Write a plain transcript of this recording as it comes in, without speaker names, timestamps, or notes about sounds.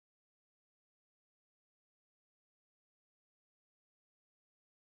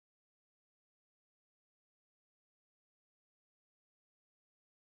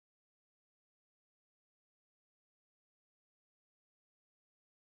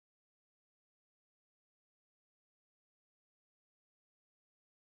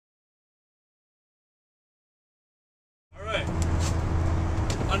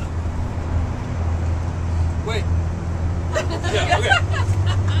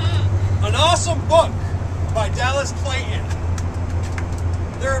book by Dallas Clayton.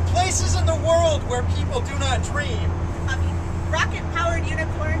 There are places in the world where people do not dream. Rocket-powered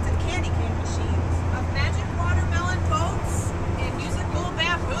unicorns and candy cane machines. Of magic watermelon boats and musical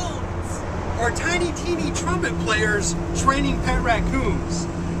baboons. Or tiny teeny trumpet players training pet raccoons.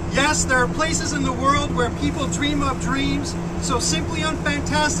 Yes, there are places in the world where people dream up dreams so simply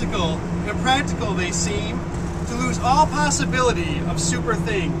unfantastical and practical they seem, to lose all possibility of super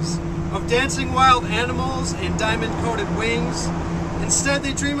things, of dancing wild animals and diamond-coated wings. Instead,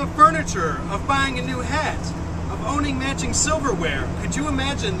 they dream of furniture, of buying a new hat, of owning matching silverware. Could you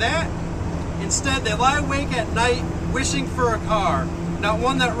imagine that? Instead, they lie awake at night wishing for a car, not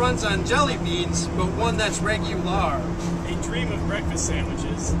one that runs on jelly beans, but one that's regular. They dream of breakfast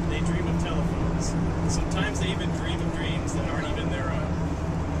sandwiches, they dream of telephones. Sometimes they even dream of dreams that aren't even their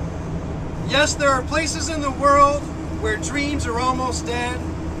own. Yes, there are places in the world where dreams are almost dead,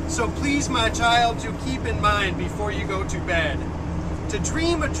 so please, my child, do keep in mind before you go to bed. To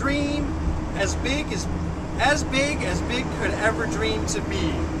dream a dream as big as big could ever dream to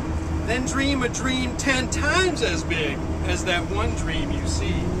be. Then dream a dream 10 times as big as that one dream you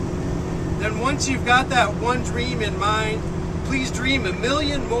see. Then once you've got that one dream in mind, please dream a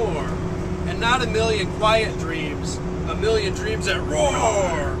million more. And not a million quiet dreams, a million dreams that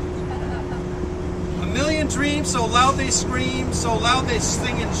roar. A million dreams so loud they scream, so loud they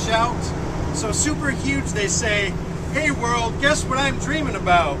sing and shout, so super huge they say, "Hey world, guess what I'm dreaming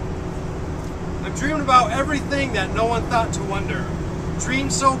about?" I'm dreaming about everything that no one thought to wonder.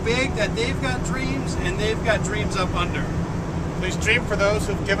 Dreams so big that they've got dreams and they've got dreams up under. Please dream for those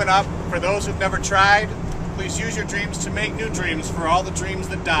who've given up, for those who've never tried. Please use your dreams to make new dreams for all the dreams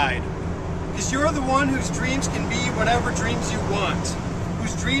that died. Because you're the one whose dreams can be whatever dreams you want,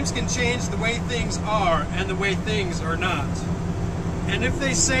 whose dreams can change the way things are and the way things are not. And if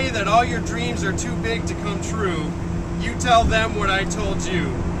they say that all your dreams are too big to come true, you tell them what I told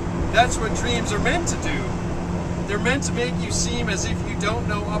you. That's what dreams are meant to do. They're meant to make you seem as if you don't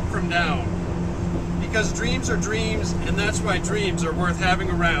know up from down. Because dreams are dreams, and that's why dreams are worth having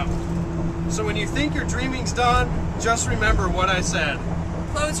around. So when you think your dreaming's done, just remember what I said.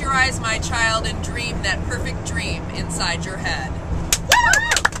 Close your eyes, my child, and dream that perfect dream inside your head.